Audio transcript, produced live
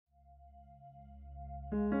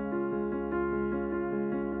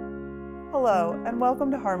Hello, and welcome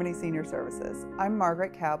to Harmony Senior Services. I'm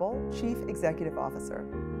Margaret Cabell, Chief Executive Officer.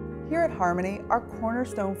 Here at Harmony, our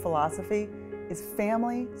cornerstone philosophy is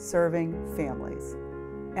family serving families.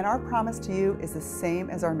 And our promise to you is the same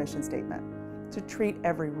as our mission statement, to treat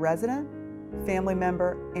every resident, family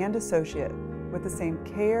member, and associate with the same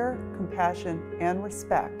care, compassion, and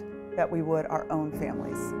respect that we would our own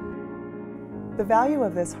families. The value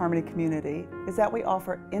of this Harmony community is that we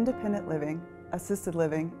offer independent living, assisted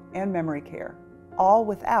living, and memory care, all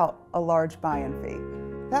without a large buy-in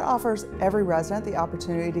fee. That offers every resident the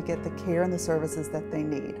opportunity to get the care and the services that they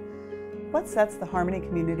need. What sets the Harmony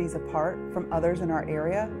communities apart from others in our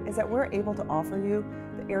area is that we're able to offer you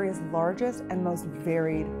the area's largest and most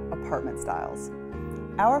varied apartment styles.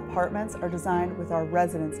 Our apartments are designed with our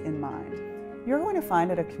residents in mind. You're going to find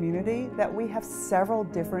at a community that we have several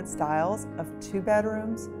different styles of 2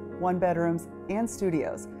 bedrooms, 1 bedrooms, and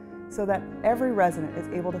studios, so that every resident is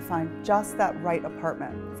able to find just that right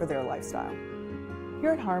apartment for their lifestyle.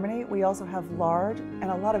 Here at Harmony, we also have large and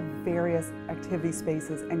a lot of various activity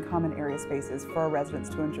spaces and common area spaces for our residents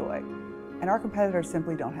to enjoy, and our competitors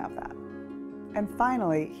simply don't have that. And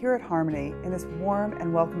finally, here at Harmony, in this warm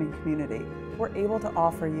and welcoming community, we're able to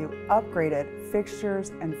offer you upgraded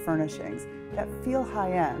fixtures and furnishings that feel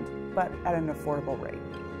high-end, but at an affordable rate.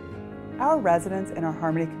 Our residents in our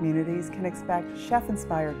Harmony communities can expect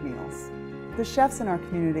chef-inspired meals. The chefs in our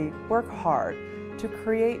community work hard to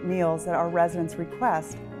create meals that our residents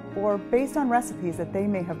request or based on recipes that they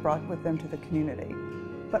may have brought with them to the community,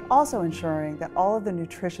 but also ensuring that all of the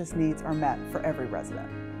nutritious needs are met for every resident.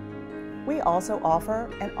 We also offer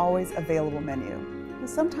an always available menu.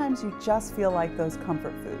 Sometimes you just feel like those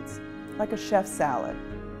comfort foods, like a chef's salad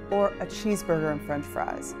or a cheeseburger and French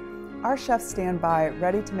fries. Our chefs stand by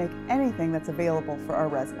ready to make anything that's available for our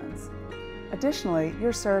residents. Additionally,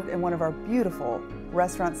 you're served in one of our beautiful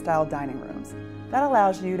restaurant-style dining rooms. That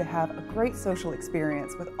allows you to have a great social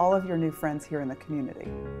experience with all of your new friends here in the community.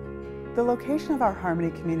 The location of our Harmony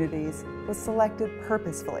communities was selected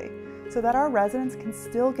purposefully so that our residents can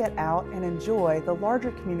still get out and enjoy the larger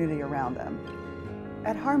community around them.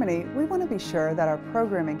 At Harmony, we want to be sure that our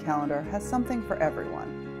programming calendar has something for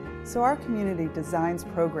everyone. So our community designs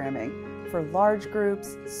programming for large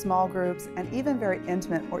groups, small groups, and even very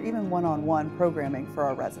intimate or even one-on-one programming for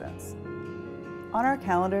our residents. On our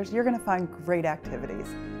calendars, you're going to find great activities,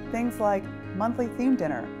 things like monthly theme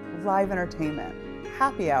dinner, live entertainment,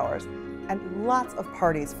 happy hours, and lots of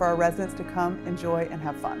parties for our residents to come, enjoy, and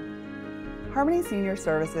have fun. Harmony Senior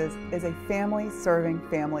Services is a family-serving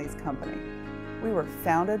families company. We were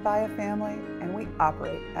founded by a family, and we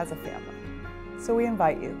operate as a family. So we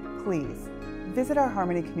invite you, please, visit our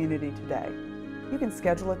Harmony community today. You can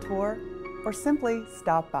schedule a tour or simply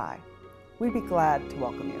stop by. We'd be glad to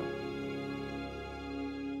welcome you.